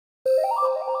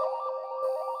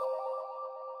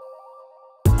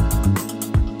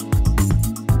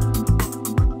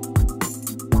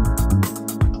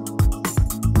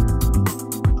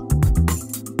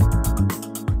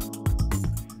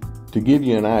To give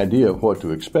you an idea of what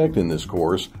to expect in this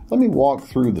course, let me walk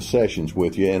through the sessions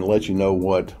with you and let you know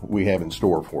what we have in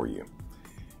store for you.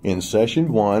 In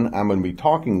session 1, I'm going to be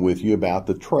talking with you about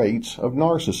the traits of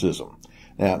narcissism.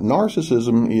 Now,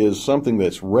 narcissism is something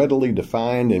that's readily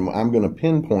defined, and I'm going to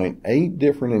pinpoint 8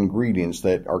 different ingredients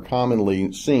that are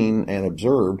commonly seen and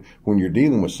observed when you're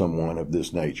dealing with someone of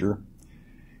this nature.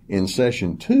 In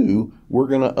session 2, we're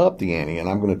going to up the ante, and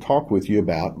I'm going to talk with you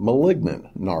about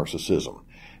malignant narcissism.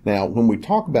 Now, when we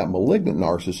talk about malignant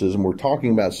narcissism, we're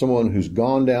talking about someone who's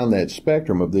gone down that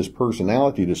spectrum of this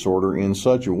personality disorder in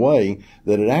such a way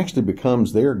that it actually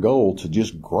becomes their goal to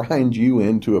just grind you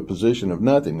into a position of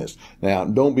nothingness. Now,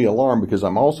 don't be alarmed, because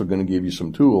I'm also going to give you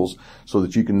some tools so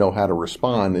that you can know how to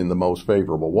respond in the most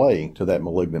favorable way to that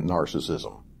malignant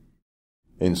narcissism.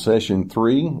 In session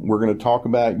 3, we're going to talk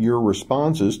about your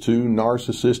responses to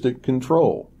narcissistic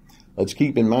control. Let's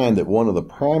keep in mind that one of the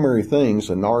primary things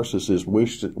a narcissist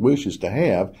wishes to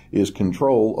have is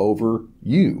control over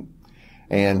you.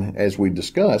 And as we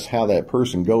discuss how that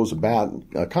person goes about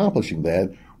accomplishing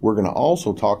that, we're going to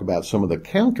also talk about some of the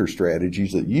counter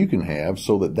strategies that you can have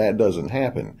so that that doesn't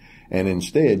happen. And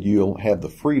instead, you'll have the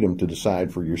freedom to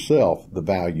decide for yourself the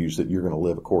values that you're going to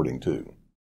live according to.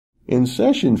 In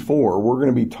session 4, we're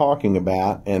going to be talking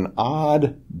about an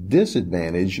odd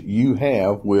disadvantage you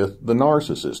have with the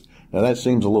narcissist. Now, that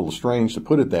seems a little strange to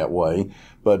put it that way,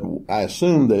 but I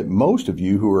assume that most of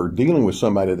you who are dealing with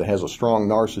somebody that has a strong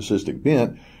narcissistic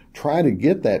bent try to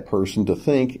get that person to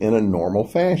think in a normal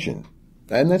fashion.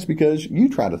 And that's because you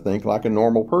try to think like a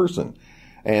normal person.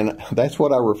 And that's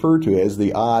what I refer to as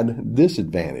the odd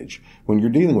disadvantage when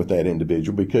you're dealing with that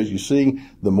individual, because you see,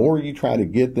 the more you try to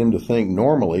get them to think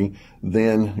normally,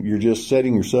 then you're just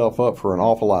setting yourself up for an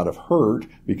awful lot of hurt,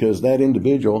 because that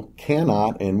individual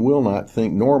cannot and will not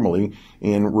think normally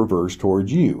in reverse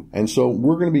towards you. And so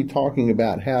we're going to be talking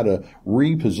about how to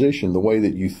reposition the way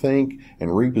that you think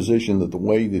and reposition the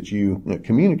way that you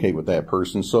communicate with that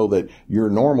person so that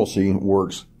your normalcy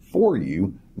works for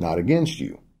you, not against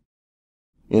you.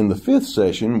 In the 5th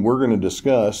session, we're going to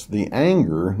discuss the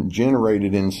anger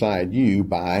generated inside you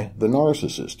by the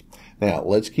narcissist. Now,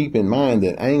 let's keep in mind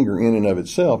that anger in and of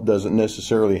itself doesn't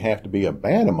necessarily have to be a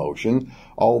bad emotion,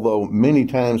 although many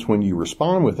times when you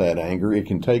respond with that anger, it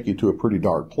can take you to a pretty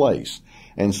dark place.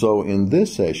 And so in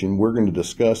this session, we're going to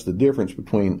discuss the difference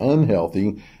between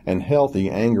unhealthy and healthy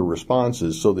anger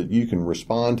responses so that you can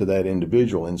respond to that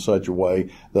individual in such a way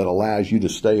that allows you to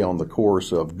stay on the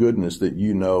course of goodness that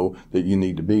you know that you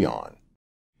need to be on.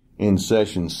 In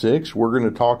session 6, we're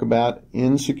going to talk about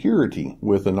insecurity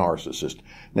with a narcissist.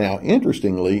 Now,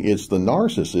 interestingly, it's the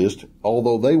narcissist,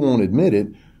 although they won't admit it,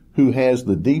 who has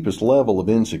the deepest level of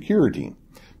insecurity.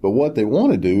 But what they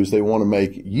want to do is they want to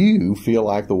make you feel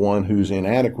like the one who's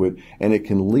inadequate, and it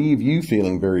can leave you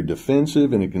feeling very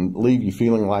defensive, and it can leave you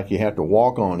feeling like you have to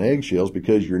walk on eggshells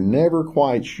because you're never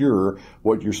quite sure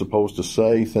what you're supposed to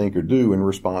say, think, or do in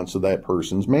response to that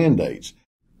person's mandates.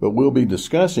 But we'll be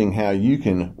discussing how you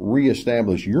can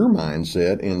reestablish your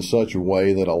mindset in such a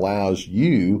way that allows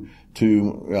you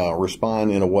to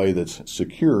respond in a way that's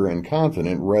secure and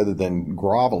confident rather than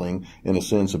groveling in a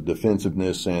sense of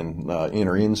defensiveness and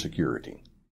inner insecurity.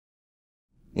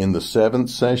 In the 7th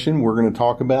session, we're going to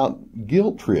talk about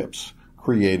guilt trips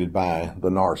created by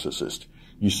the narcissist.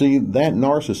 You see, that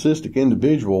narcissistic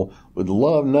individual would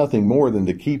love nothing more than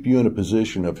to keep you in a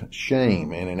position of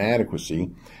shame and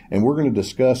inadequacy. And we're going to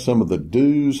discuss some of the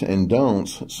do's and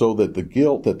don'ts so that the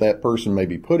guilt that that person may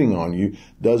be putting on you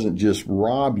doesn't just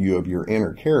rob you of your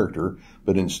inner character,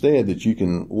 but instead that you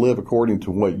can live according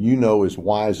to what you know is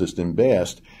wisest and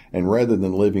best. And rather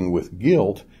than living with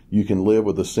guilt, you can live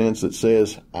with a sense that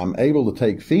says, I'm able to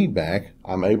take feedback,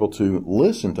 I'm able to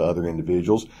listen to other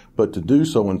individuals, but to do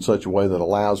so in such a way that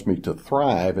allows me to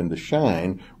thrive and to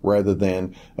shine rather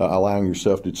than allowing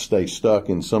yourself to stay stuck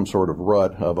in some sort of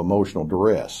rut of emotional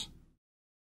duress.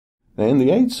 Now, in the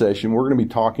 8th session, we're going to be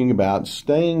talking about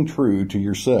staying true to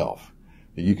yourself.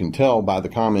 You can tell by the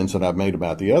comments that I've made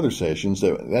about the other sessions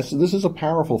that this is a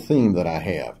powerful theme that I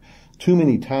have. Too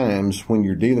many times when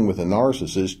you're dealing with a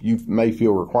narcissist, you may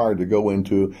feel required to go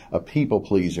into a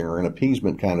people-pleasing or an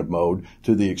appeasement kind of mode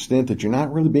to the extent that you're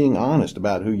not really being honest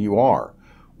about who you are.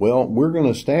 Well, we're going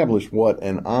to establish what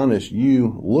an honest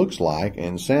you looks like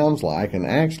and sounds like and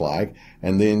acts like,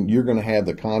 and then you're going to have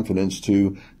the confidence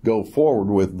to go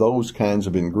forward with those kinds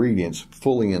of ingredients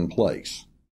fully in place.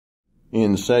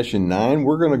 In session 9,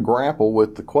 we're going to grapple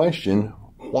with the question,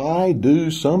 why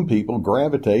do some people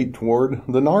gravitate toward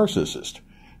the narcissist?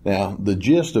 Now, the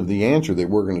gist of the answer that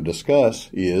we're going to discuss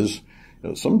is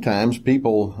sometimes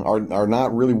people are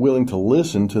not really willing to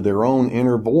listen to their own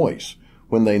inner voice.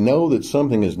 When they know that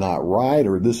something is not right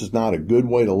or this is not a good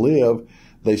way to live,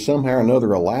 they somehow or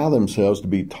another allow themselves to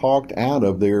be talked out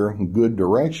of their good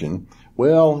direction.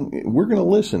 Well, we're going to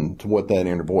listen to what that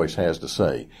inner voice has to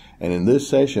say. And in this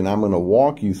session, I'm going to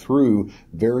walk you through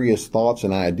various thoughts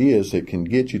and ideas that can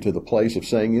get you to the place of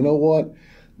saying, you know what?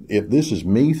 If this is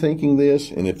me thinking this,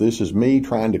 and if this is me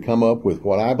trying to come up with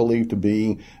what I believe to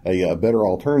be a better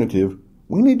alternative,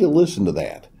 we need to listen to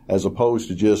that, as opposed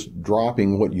to just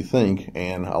dropping what you think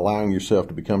and allowing yourself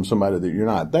to become somebody that you're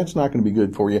not. That's not going to be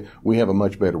good for you. We have a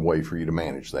much better way for you to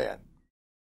manage that.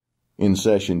 In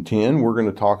session 10, we're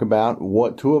going to talk about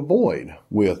what to avoid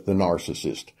with the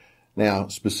narcissist. Now,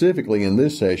 specifically in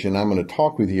this session, I'm going to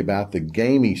talk with you about the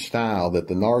gamey style that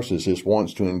the narcissist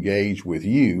wants to engage with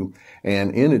you,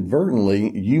 and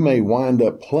inadvertently, you may wind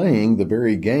up playing the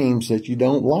very games that you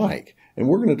don't like. And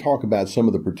we're going to talk about some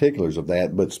of the particulars of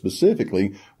that, but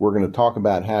specifically, we're going to talk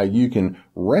about how you can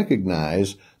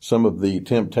recognize some of the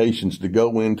temptations to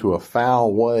go into a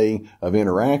foul way of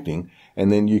interacting,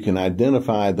 and then you can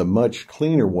identify the much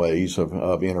cleaner ways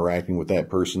of interacting with that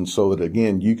person so that,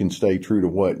 again, you can stay true to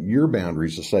what your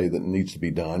boundaries say that needs to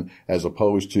be done, as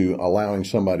opposed to allowing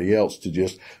somebody else to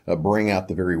just bring out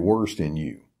the very worst in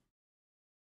you.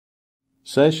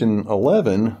 Session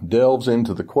 11 delves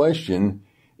into the question,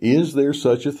 is there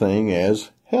such a thing as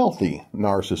healthy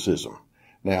narcissism?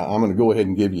 Now, I'm going to go ahead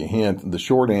and give you a hint. The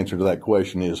short answer to that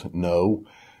question is no.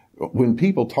 When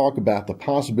people talk about the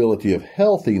possibility of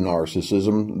healthy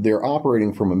narcissism, they're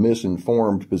operating from a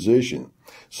misinformed position.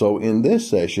 So in this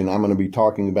session, I'm going to be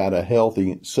talking about a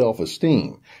healthy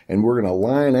self-esteem, and we're going to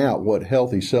line out what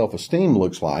healthy self-esteem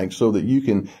looks like so that you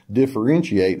can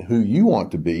differentiate who you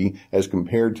want to be as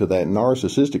compared to that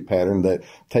narcissistic pattern that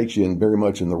takes you very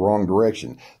much in the wrong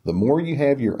direction. The more you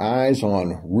have your eyes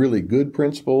on really good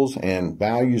principles and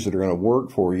values that are going to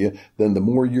work for you, then the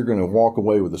more you're going to walk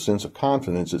away with a sense of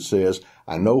confidence that says,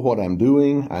 I know what I'm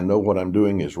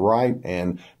doing is right,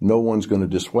 and no one's going to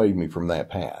dissuade me from that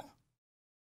path.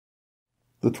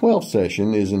 The 12th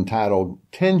session is entitled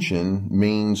Tension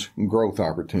Means Growth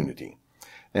Opportunity.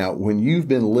 Now, when you've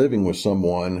been living with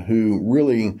someone who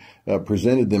really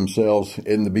presented themselves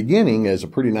in the beginning as a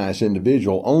pretty nice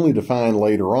individual, only to find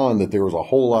later on that there was a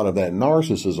whole lot of that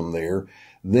narcissism there,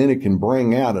 then it can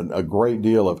bring out a great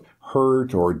deal of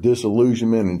hurt or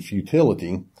disillusionment and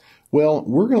futility. Well,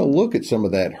 we're going to look at some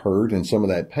of that hurt and some of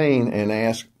that pain and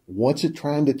ask, what's it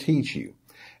trying to teach you?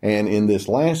 And in this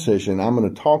last session, I'm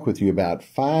going to talk with you about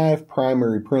 5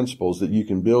 primary principles that you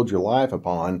can build your life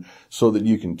upon so that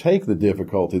you can take the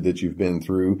difficulty that you've been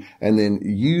through and then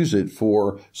use it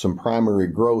for some primary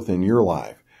growth in your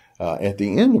life. At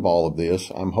the end of all of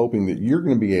this, I'm hoping that you're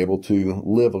going to be able to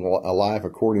live a life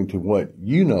according to what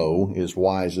you know is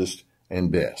wisest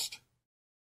and best.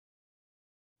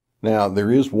 Now, there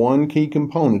is one key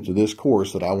component to this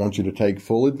course that I want you to take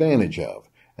full advantage of.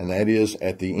 And that is,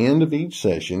 at the end of each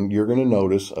session, you're going to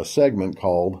notice a segment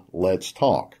called Let's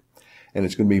Talk. And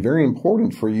it's going to be very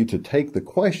important for you to take the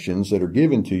questions that are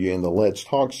given to you in the Let's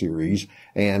Talk series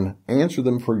and answer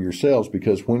them for yourselves,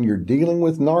 because when you're dealing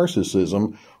with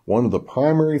narcissism, one of the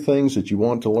primary things that you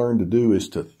want to learn to do is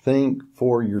to think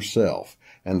for yourself.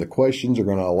 And the questions are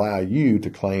going to allow you to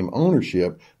claim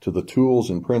ownership to the tools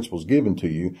and principles given to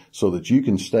you so that you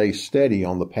can stay steady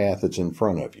on the path that's in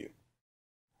front of you.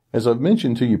 As I've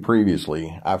mentioned to you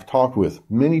previously, I've talked with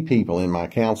many people in my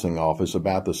counseling office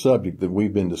about the subject that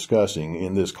we've been discussing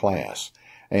in this class.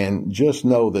 And just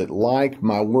know that, like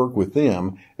my work with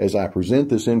them, as I present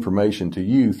this information to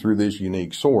you through this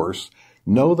unique source,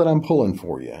 know that I'm pulling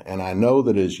for you. And I know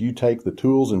that as you take the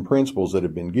tools and principles that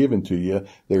have been given to you,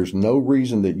 there's no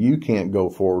reason that you can't go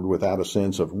forward without a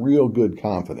sense of real good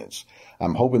confidence.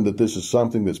 I'm hoping that this is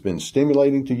something that's been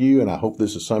stimulating to you, and I hope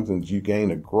this is something that you gain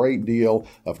a great deal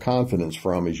of confidence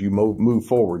from as you move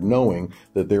forward, knowing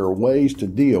that there are ways to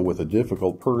deal with a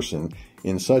difficult person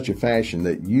in such a fashion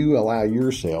that you allow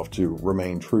yourself to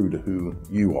remain true to who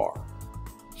you are.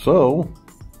 So,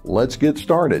 let's get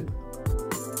started.